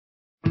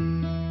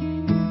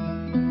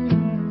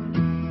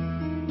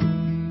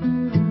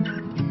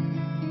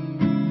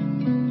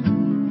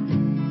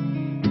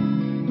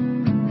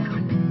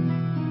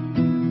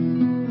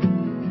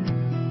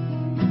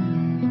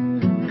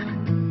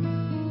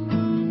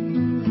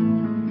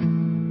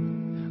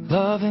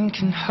Loving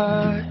can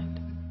hurt.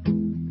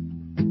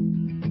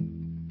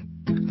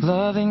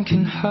 Loving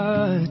can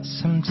hurt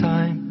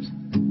sometimes,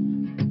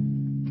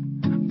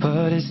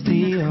 but it's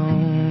the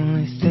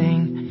only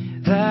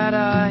thing that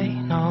I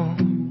know.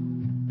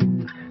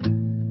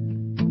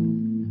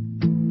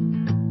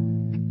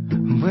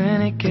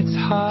 When it gets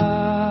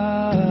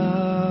hard,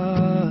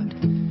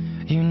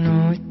 you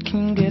know it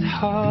can get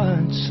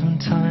hard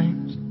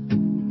sometimes.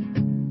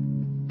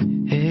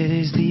 It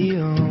is the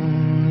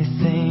only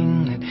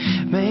thing that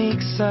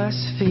makes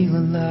us feel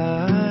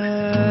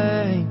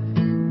alive.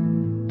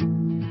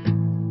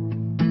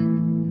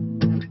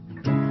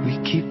 We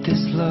keep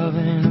this love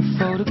in a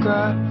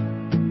photograph.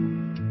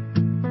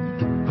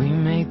 We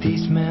make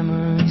these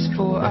memories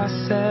for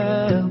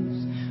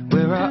ourselves,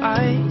 where our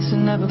eyes are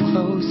never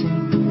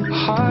closing, our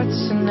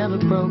hearts are never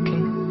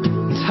broken,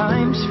 and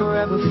time's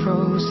forever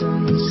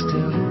frozen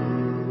still.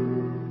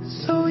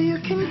 So you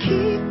can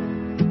keep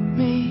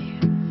me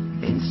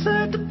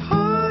inside the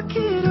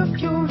pocket of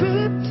your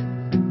ripped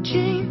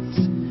jeans,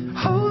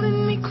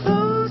 holding me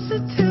closer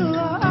till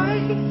our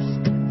eyes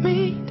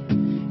meet.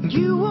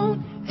 You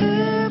won't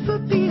ever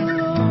be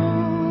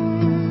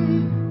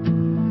alone.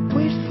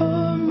 Wait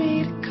for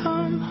me to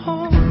come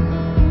home.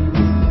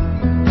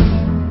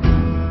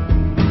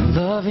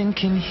 Loving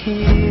can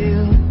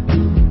heal.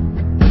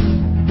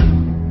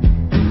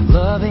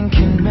 Loving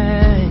can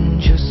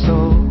mend your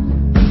soul.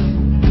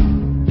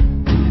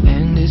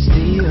 And it's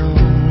the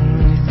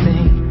only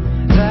thing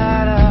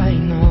that I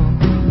know.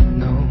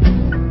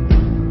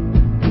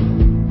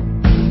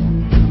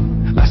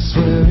 I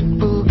swear it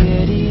will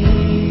get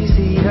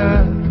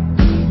easier.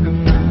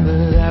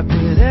 Remember that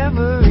with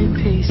every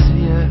piece of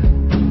you.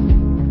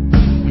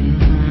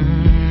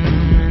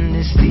 And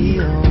it's the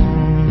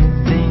only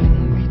thing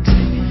we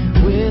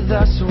take with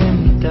us when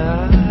we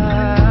die.